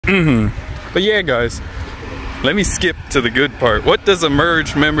But yeah, guys, let me skip to the good part. What does a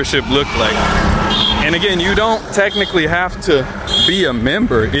merge membership look like? And again, you don't technically have to be a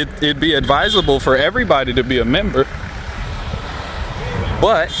member. It'd be advisable for everybody to be a member,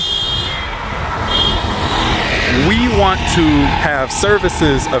 but we want to have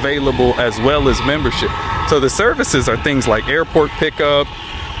services available as well as membership. So the services are things like airport pickup,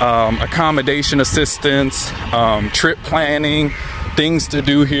 accommodation assistance, trip planning, things to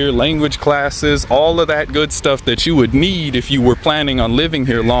do here, language classes, all of that good stuff that you would need if you were planning on living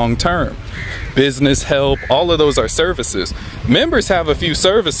here long term. Business help, all of those are services. Members have a few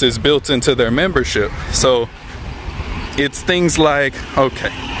services built into their membership. So it's things like,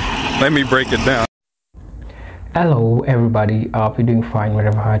 okay, let me break it down. Hello everybody, I hope you're doing fine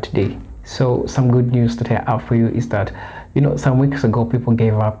wherever you are today. So some good news that I have for you is that, you know, some weeks ago people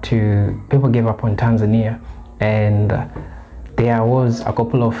gave up on Tanzania, and there was a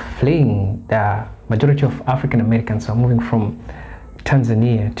couple of fleeing. The majority of African Americans are moving from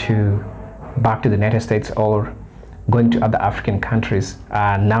Tanzania back to the United States or going to other African countries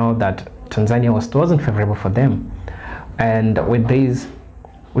now that Tanzania wasn't favorable for them. And with this,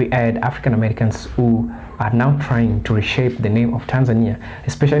 we had African Americans who are now trying to reshape the name of Tanzania,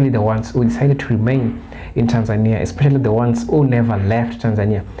 especially the ones who decided to remain in Tanzania, especially the ones who never left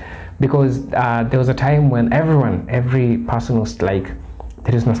Tanzania. Because there was a time when every person was like,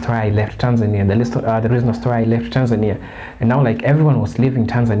 there is no story I left Tanzania, there is no story I left Tanzania. And now like everyone was leaving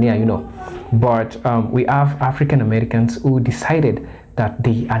Tanzania, you know. But we have African Americans who decided that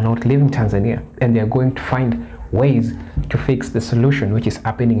they are not leaving Tanzania, and they are going to find ways to fix the solution which is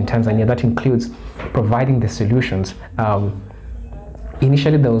happening in Tanzania. That includes providing the solutions.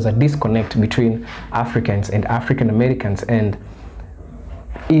 Initially there was a disconnect between Africans and African Americans and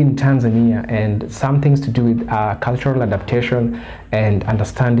in Tanzania, and some things to do with cultural adaptation and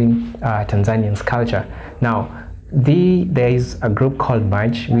understanding Tanzanians' culture. Now there is a group called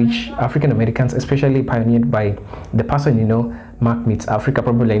Merge, which African Americans, especially pioneered by the person you know, Mark Meets Africa,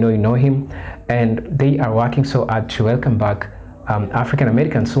 probably you know him, and they are working so hard to welcome back African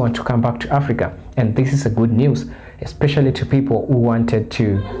Americans who want to come back to Africa. And this is a good news, especially to people who wanted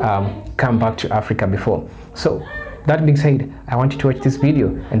to come back to Africa before. So that being said, I want you to watch this video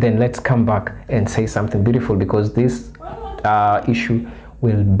and then let's come back and say something beautiful, because this issue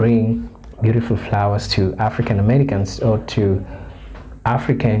will bring beautiful flowers to African Americans, or to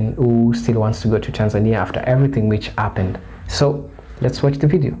African who still wants to go to Tanzania after everything which happened. So let's watch the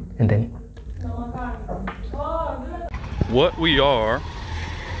video and then. What we are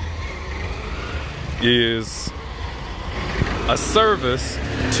is a service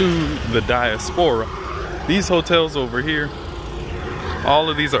to the diaspora. These hotels over here, all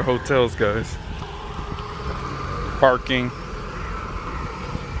of these are hotels, guys. Parking.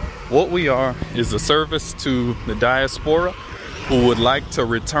 What we are is a service to the diaspora who would like to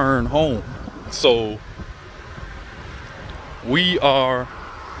return home. So we are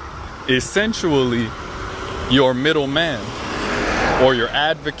essentially your middleman or your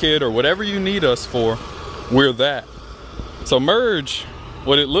advocate, or whatever you need us for, we're that. So Merge,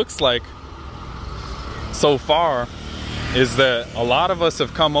 what it looks like so far is that a lot of us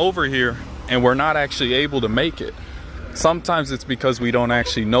have come over here and we're not actually able to make it. Sometimes it's because we don't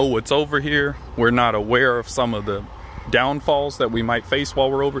actually know what's over here. We're not aware of some of the downfalls that we might face while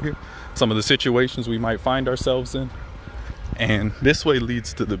we're over here, some of the situations we might find ourselves in. And this way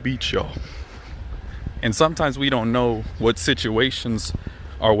leads to the beach, y'all. And sometimes we don't know what situations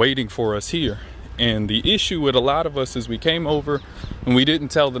are waiting for us here. And the issue with a lot of us is we came over and we didn't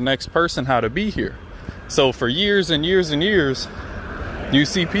tell the next person how to be here. So for years and years and years, you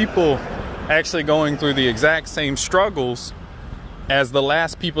see people actually going through the exact same struggles as the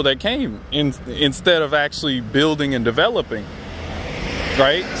last people that came, instead of actually building and developing,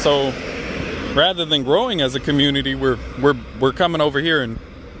 right? So rather than growing as a community, we're coming over here and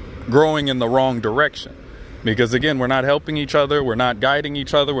growing in the wrong direction, because again, we're not helping each other, we're not guiding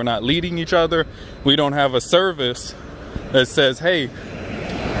each other, we're not leading each other. We don't have a service that says, hey,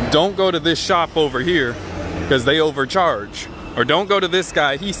 don't go to this shop over here because they overcharge, or don't go to this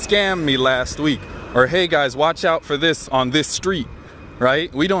guy, he scammed me last week, or hey guys, watch out for this on this street,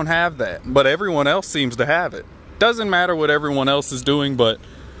 right? We don't have that, but everyone else seems to have it. Doesn't matter what everyone else is doing, but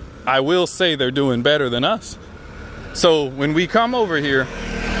I will say they're doing better than us. So when we come over here,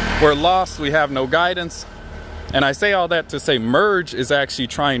 we're lost, we have no guidance. And I say all that to say Merge is actually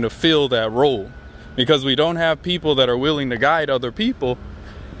trying to fill that role, because we don't have people that are willing to guide other people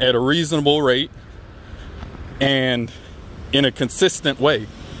at a reasonable rate and in a consistent way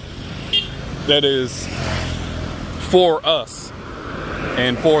that is for us.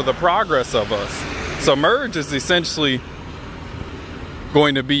 and for the progress of us. So Merge is essentially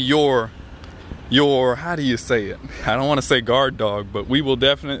going to be your, how do you say it? I don't want to say guard dog, but we will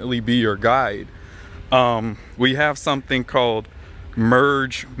definitely be your guide. We have something called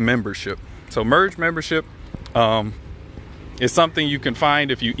Merge membership. So Merge membership is something you can find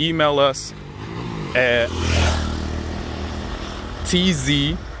if you email us at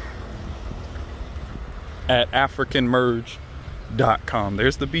Tz@AfricanMerge.com.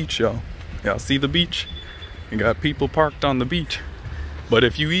 There's the beach, y'all. Y'all see the beach? You got people parked on the beach. But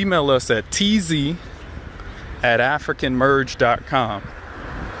if you email us at Tz@AfricanMerge.com,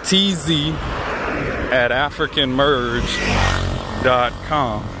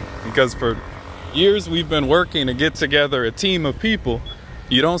 Tz@AfricanMerge.com, because for years we've been working to get together a team of people.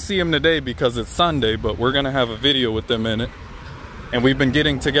 You don't see them today because it's Sunday, but we're gonna have a video with them in it. And we've been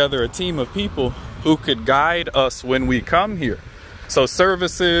getting together a team of people who could guide us when we come here. So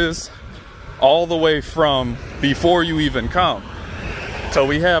services all the way from before you even come. So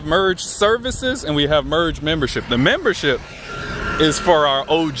we have Merge services and we have Merge membership. The membership is for our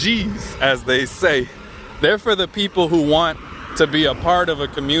OGs, as they say. They're for the people who want to be a part of a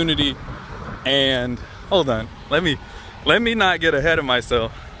community. And hold on, let me not get ahead of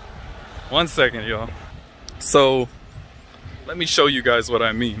myself. 1 second, y'all. So let me show you guys what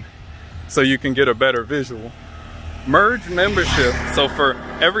I mean so you can get a better visual. Merge membership. So for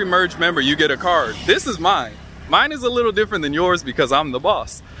every Merge member, you get a card. This is mine. Mine is a little different than yours because I'm the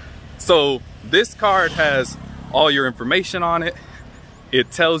boss. So this card has all your information on it.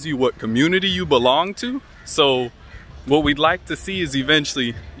 It tells you what community you belong to. So what we'd like to see is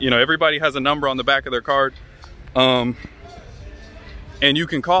eventually, you know, everybody has a number on the back of their card. And you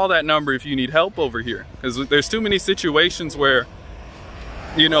can call that number if you need help over here. Because there's too many situations where,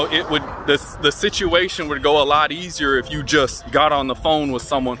 you know, the situation would go a lot easier if you just got on the phone with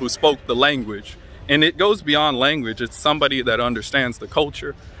someone who spoke the language. And it goes beyond language. It's somebody that understands the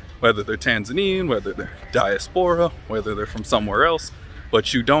culture, whether they're Tanzanian, whether they're diaspora, whether they're from somewhere else,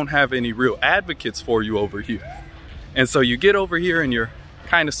 but you don't have any real advocates for you over here. And so you get over here and you're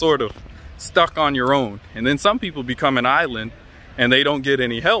kind of sort of stuck on your own. And then some people become an island and they don't get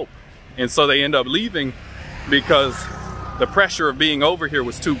any help. And so they end up leaving because the pressure of being over here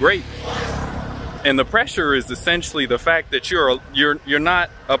was too great. And the pressure is essentially the fact that you're not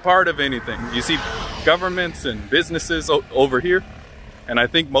a part of anything. You see governments and businesses over here, and I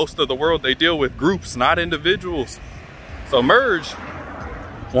think most of the world, they deal with groups, not individuals. So Merge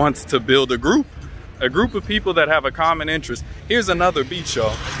wants to build a group of people that have a common interest. Here's another beach,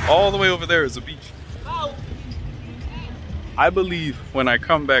 y'all. All the way over there is a beach. I believe when I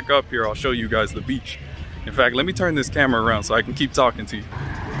come back up here, I'll show you guys the beach. In fact, let me turn this camera around so I can keep talking to you.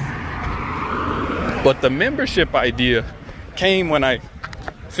 But the membership idea came when I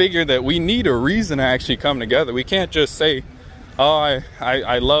figured that we need a reason to actually come together. We can't just say, oh,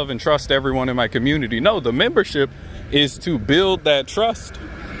 I love and trust everyone in my community. No, the membership is to build that trust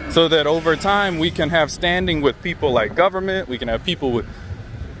so that over time we can have standing with people like government. We can have people with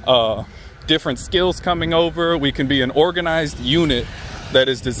different skills coming over. We can be an organized unit that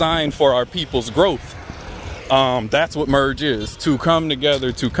is designed for our people's growth. That's what Merge is, to come together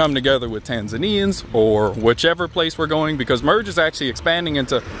with Tanzanians or whichever place we're going, because Merge is actually expanding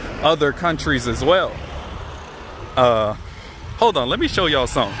into other countries as well. Hold on, let me show y'all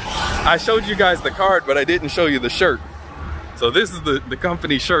something. I showed you guys the card, but I didn't show you the shirt. So this is the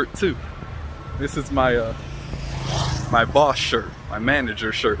company shirt too. This is my my boss shirt, my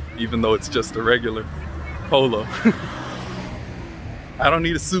manager shirt, even though it's just a regular polo. I don't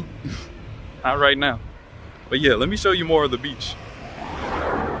need a suit, not right now. But yeah, let me show you more of the beach.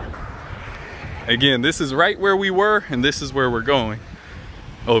 Again, this is right where we were and this is where we're going.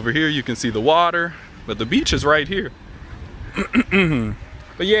 Over here you can see the water, but the beach is right here.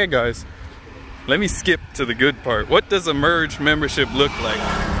 But yeah, guys, let me skip to the good part. What does a Merge membership look like?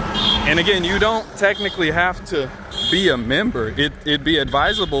 And again, you don't technically have to be a member. It'd be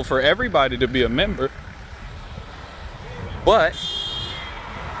advisable for everybody to be a member. But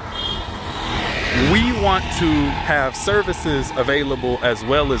we want to have services available as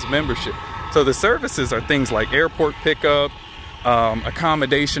well as membership. So the services are things like airport pickup,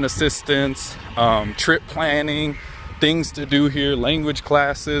 accommodation assistance, trip planning, things to do here, language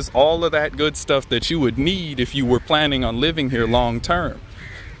classes, all of that good stuff that you would need if you were planning on living here long term.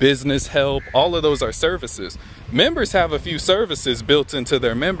 Business help, all of those are services. Members have a few services built into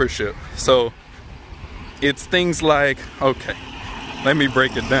their membership. So it's things like, okay, let me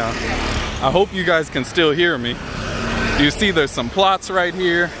break it down. I hope you guys can still hear me. You see there's some plots right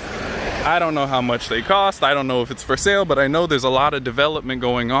here. I don't know how much they cost. I don't know if it's for sale, but I know there's a lot of development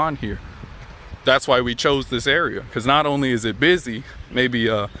going on here. That's why we chose this area, because not only is it busy, maybe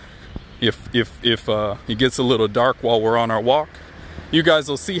if it gets a little dark while we're on our walk, you guys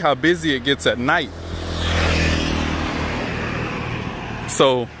will see how busy it gets at night.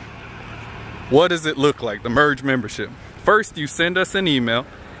 So what does it look like, the Merge membership? First, you send us an email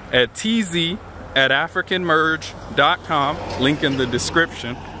at tz@africanmerge.com, link in the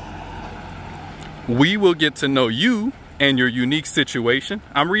description. We will get to know you and your unique situation.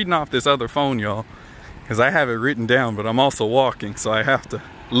 I'm reading off this other phone, y'all, because I have it written down, but I'm also walking, so I have to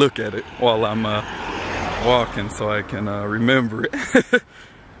look at it while I'm walking so I can remember it.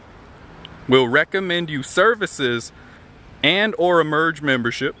 We'll recommend you services and or a Merge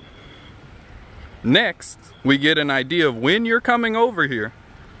membership. Next, we get an idea of when you're coming over here,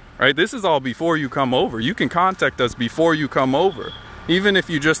 right? This is all before you come over. You can contact us before you come over, even if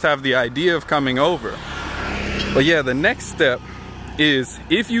you just have the idea of coming over. But yeah, the next step is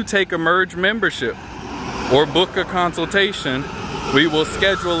if you take a Merge membership or book a consultation, we will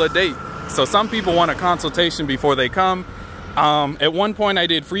schedule a date. So some people want a consultation before they come. At one point I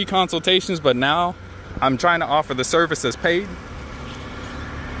did free consultations, but now I'm trying to offer the service as paid.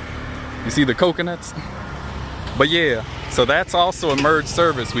 You see the coconuts? But yeah, so that's also a Merge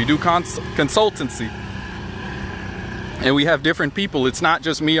service. We do consultancy. And we have different people. It's not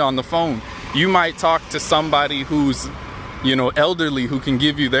just me on the phone. You might talk to somebody who's, you know, elderly, who can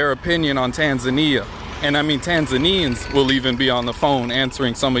give you their opinion on Tanzania. And I mean, Tanzanians will even be on the phone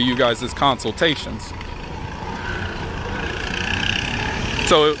answering some of you guys' consultations.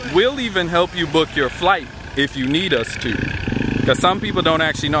 So we'll even help you book your flight if you need us to. Because some people don't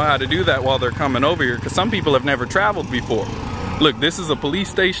actually know how to do that while they're coming over here, because some people have never traveled before. Look, this is a police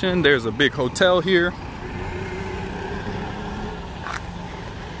station. There's a big hotel here.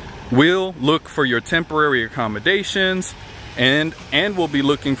 We'll look for your temporary accommodations, and we'll be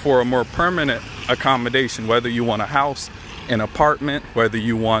looking for a more permanent accommodation, whether you want a house, an apartment, whether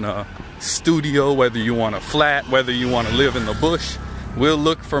you want a studio, whether you want a flat, whether you want to live in the bush. We'll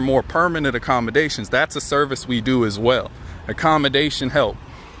look for more permanent accommodations. That's a service we do as well. Accommodation help.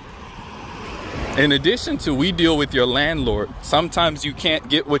 In addition to, we deal with your landlord. Sometimes you can't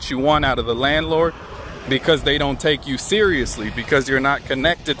get what you want out of the landlord because they don't take you seriously, because you're not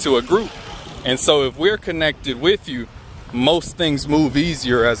connected to a group. And so if we're connected with you, most things move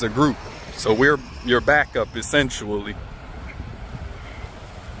easier as a group. So we're your backup, essentially.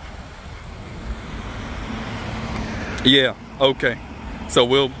 Yeah, okay. So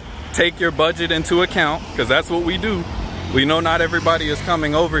we'll take your budget into account, because that's what we do. We know not everybody is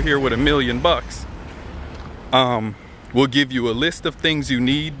coming over here with $1 million. We'll give you a list of things you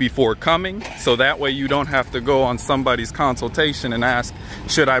need before coming, so that way you don't have to go on somebody's consultation and ask,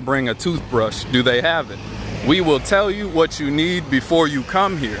 should I bring a toothbrush? Do they have it? We will tell you what you need before you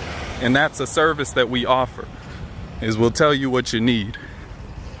come here. And that's a service that we offer, is we'll tell you what you need.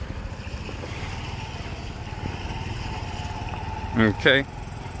 Okay.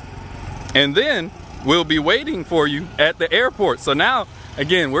 And then we'll be waiting for you at the airport. So now,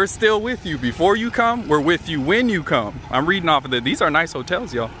 again, we're still with you before you come. We're with you when you come. I'm reading off of these are nice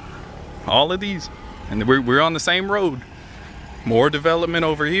hotels, y'all. All of these. And we're on the same road. More development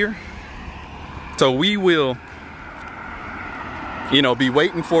over here. So we will, you know, be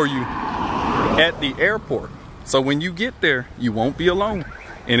waiting for you at the airport. So when you get there, you won't be alone.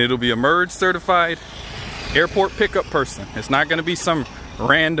 And it'll be a Merge certified airport pickup person. It's not going to be some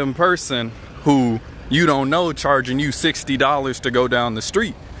random person who you don't know charging you $60 to go down the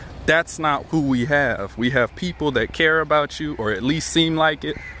street. That's not who we have. We have people that care about you, or at least seem like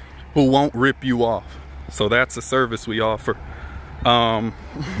it, who won't rip you off. So that's a service we offer.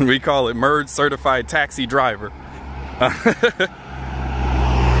 We call it Merge certified taxi driver.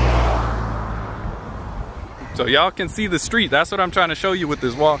 So y'all can see the street. That's what I'm trying to show you with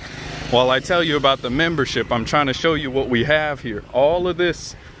this walk. While I tell you about the membership, I'm trying to show you what we have here. All of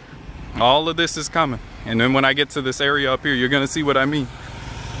this is coming. And then when I get to this area up here, you're gonna see what I mean.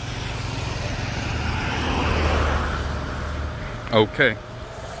 Okay.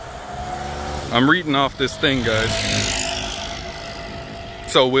 I'm reading off this thing, guys.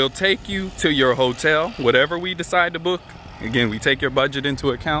 So we'll take you to your hotel, whatever we decide to book. Again, we take your budget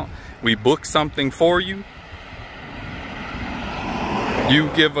into account. We book something for you. You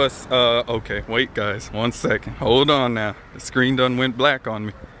give us, okay, wait guys, 1 second. Hold on now. The screen done went black on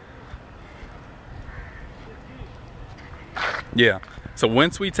me. Yeah, so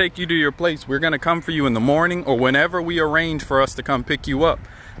once we take you to your place, we're gonna come for you in the morning or whenever we arrange for us to come pick you up.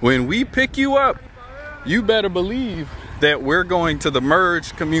 When we pick you up, you better believe that we're going to the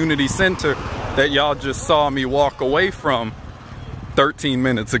Merge Community Center that y'all just saw me walk away from 13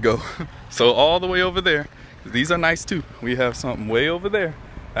 minutes ago. So all the way over there, these are nice too. We have something way over there.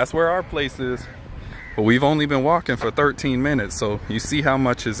 That's where our place is. But we've only been walking for 13 minutes, so you see how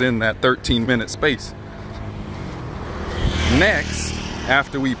much is in that 13-minute space. Next,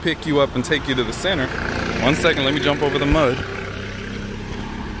 after we pick you up and take you to the center, one second, let me jump over the mud.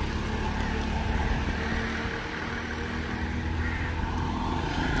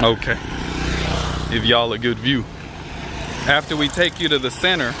 Okay, give y'all a good view. After we take you to the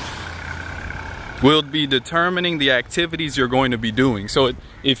center, we'll be determining the activities you're going to be doing. So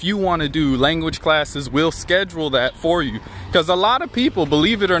if you want to do language classes, we'll schedule that for you. Because a lot of people,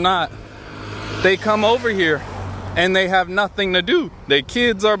 believe it or not, they come over here and they have nothing to do. Their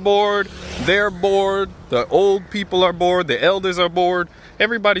kids are bored, they're bored, the old people are bored, the elders are bored.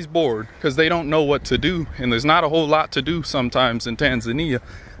 Everybody's bored because they don't know what to do. And there's not a whole lot to do sometimes in Tanzania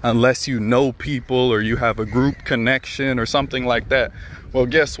unless you know people or you have a group connection or something like that. Well,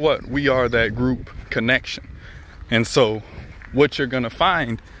 guess what? We are that group connection. And so what you're gonna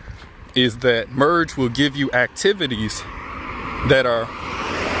find is that Merge will give you activities that are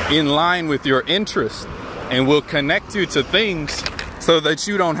in line with your interest and will connect you to things so that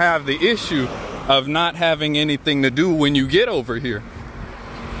you don't have the issue of not having anything to do when you get over here.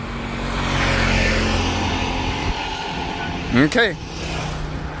 Okay.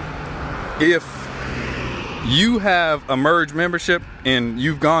 If you have a Merge membership and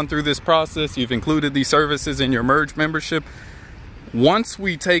you've gone through this process, you've included these services in your Merge membership, once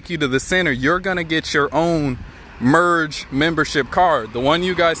we take you to the center, you're gonna get your own Merge membership card. The one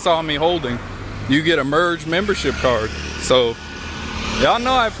you guys saw me holding, you get a Merge membership card. So y'all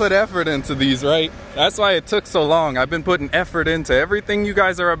know I put effort into these, right? That's why it took so long. I've been putting effort into everything you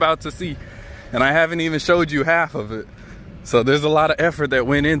guys are about to see, and I haven't even showed you half of it. So there's a lot of effort that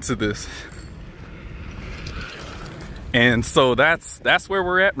went into this. And so that's where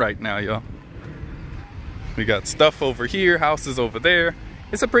we're at right now, y'all. We got stuff over here, houses over there.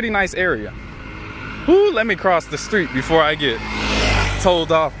 It's a pretty nice area. Ooh, let me cross the street before I get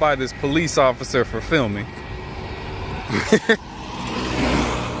told off by this police officer for filming.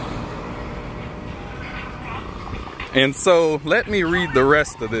 And so let me read the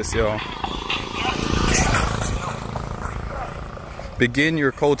rest of this, y'all. Begin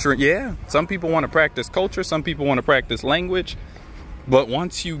your culture. Yeah, some people want to practice culture, some people want to practice language, but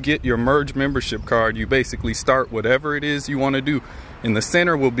once you get your Merge membership card, you basically start whatever it is you want to do, and the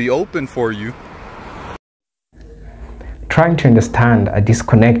center will be open for you. Trying to understand a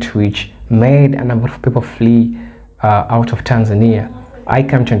disconnect which made a number of people flee out of Tanzania, I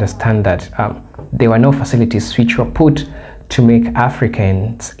came to understand that there were no facilities which were put to make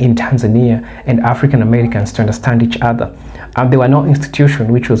Africans in Tanzania and African Americans to understand each other. There were no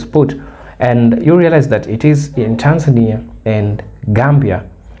institution which was put, and you realize that it is in Tanzania and Gambia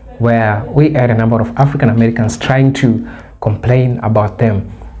where we had a number of African Americans trying to complain about them.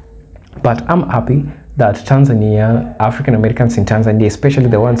 But I'm happy that Tanzania, African Americans in Tanzania, especially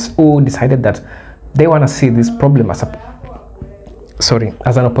the ones who decided that they want to see this problem as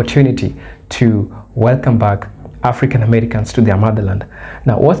an opportunity to welcome back African Americans to their motherland.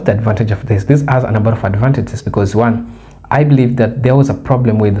 Now, what's the advantage of this? This has a number of advantages because, one, I believe that there was a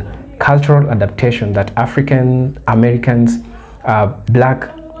problem with cultural adaptation that African Americans, Black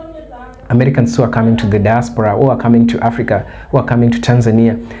Americans who are coming to the diaspora, who are coming to Africa, who are coming to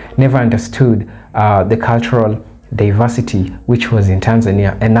Tanzania, never understood the cultural diversity which was in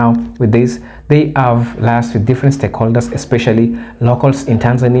Tanzania. And now with this, they have liaised with different stakeholders, especially locals in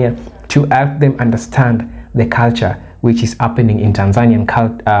Tanzania, to help them understand the culture which is happening in Tanzanian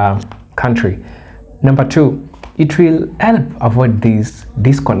country. Number two, it will help avoid these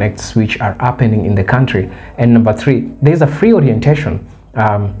disconnects which are happening in the country. And number three, there's a free orientation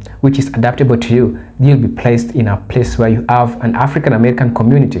which is adaptable to you. You'll be placed in a place where you have an African American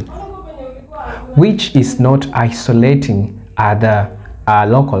community which is not isolating other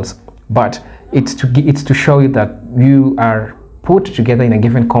locals, but it's to show you that you are put together in a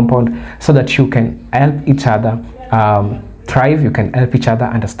given compound so that you can help each other thrive, you can help each other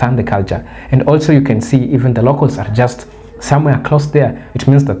understand the culture, and also you can see even the locals are just somewhere close there. It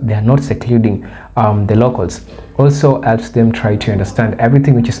means that they are not secluding the locals. Also helps them try to understand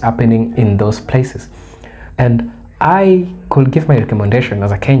everything which is happening in those places. And I could give my recommendation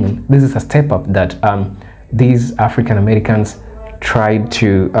as a Kenyan. This is a step up that these African Americans tried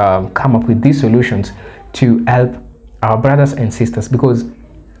to come up with these solutions to help our brothers and sisters, because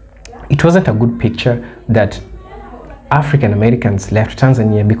it wasn't a good picture that African Americans left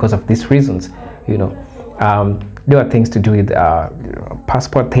Tanzania because of these reasons. You know, There are things to do with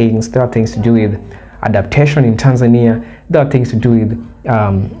passport things. There are things to do with adaptation in Tanzania. There are things to do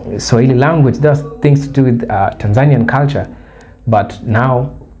with Swahili language. There are things to do with Tanzanian culture. But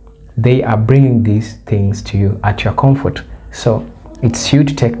now they are bringing these things to you at your comfort. So it's you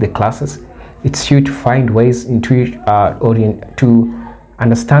to take the classes. It's you to find ways into to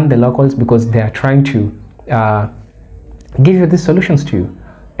understand the locals, because they are trying to give you these solutions to you.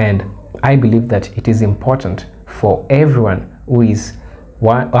 And I believe that it is important for everyone who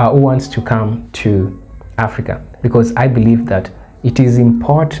wants to come to Africa, because I believe that it is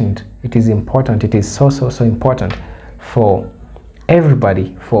important. It is important. It is so important for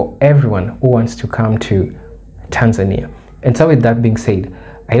everybody, for everyone who wants to come to Tanzania. And so with that being said,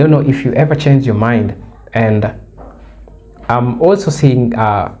 I don't know if you ever change your mind. And I'm also seeing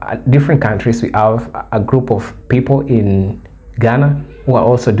different countries. We have a group of people in Ghana who are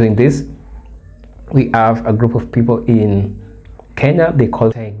also doing this. We have a group of people in Kenya. They call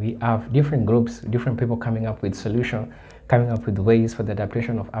it. We have different groups, different people coming up with solutions, coming up with ways for the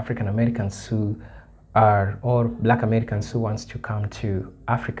adaptation of African Americans who are, or Black Americans who wants to come to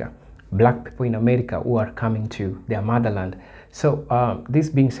Africa, Black people in America who are coming to their motherland. So this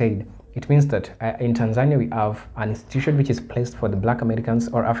being said, it means that in Tanzania we have an institution which is placed for the Black Americans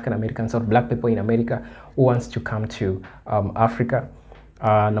or African Americans or Black people in America who wants to come to Africa.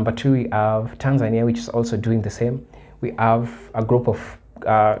 Number two, we have Tanzania, which is also doing the same. We have a group of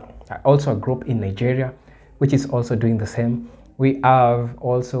also a group in Nigeria, which is also doing the same. We have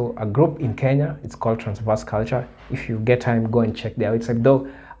also a group in Kenya. It's called Transverse Culture. If you get time, go and check their website. Though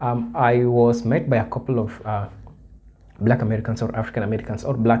I was met by a couple of Black Americans or African Americans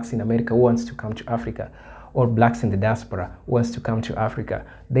or Blacks in America who wants to come to Africa, or Blacks in the diaspora who wants to come to Africa.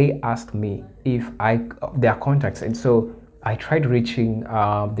 They asked me if their contacts, and so I tried reaching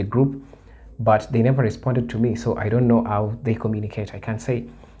the group, but they never responded to me. So I don't know how they communicate. I can't say.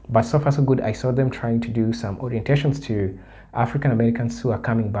 But so far so good. I saw them trying to do some orientations to African Americans who are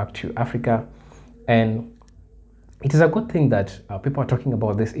coming back to Africa, and it is a good thing that people are talking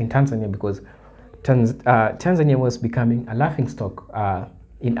about this in Tanzania, because Tanzania was becoming a laughingstock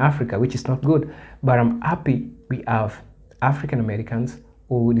in Africa, which is not good. But I'm happy we have African Americans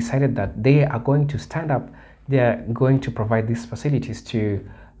who decided that they are going to stand up. They are going to provide these facilities to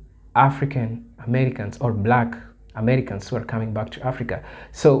African Americans or Black Americans who are coming back to Africa.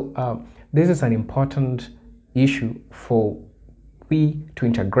 So this is an important issue for we to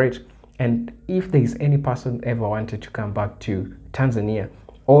integrate. And if there is any person ever wanted to come back to Tanzania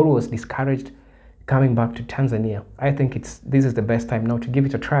or was discouraged coming back to Tanzania, I think this is the best time now to give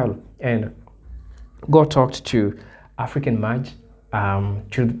it a trial and go talk to African Merge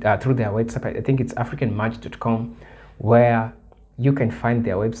through their website. I think it's africanmerge.com, where you can find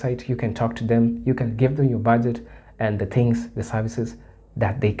their website. You can talk to them. You can give them your budget and the things, the services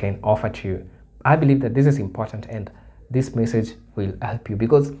that they can offer to you. I believe that this is important, and this message will help you,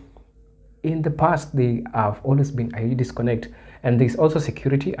 because in the past they have always been a disconnect. And there's also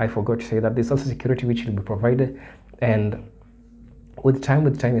security. I forgot to say that there's also security which will be provided. And with time,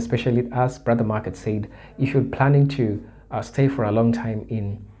 especially as Brother Market said, if you're planning to stay for a long time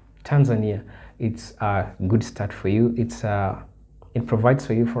in Tanzania, it's a good start for you. It provides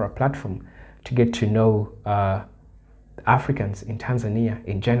for you for a platform to get to know Africans in Tanzania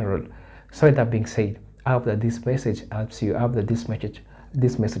in general. So with that being said, I hope that this message helps you. I hope that this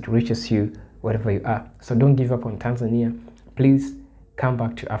message reaches you wherever you are. So don't give up on Tanzania. Please come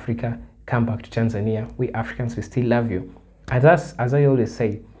back to Africa, come back to Tanzania. We Africans, we still love you. And as I always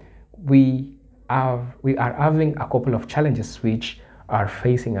say, we are having a couple of challenges which are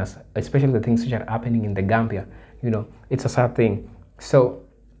facing us, especially the things which are happening in the Gambia. You know, it's a sad thing. So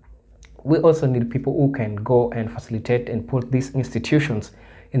we also need people who can go and facilitate and put these institutions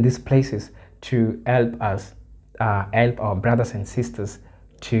in these places to help us, help our brothers and sisters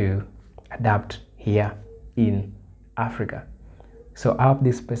to adapt here in Africa. So I hope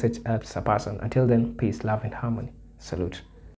this message helps a person. Until then, peace, love, and harmony. Salute.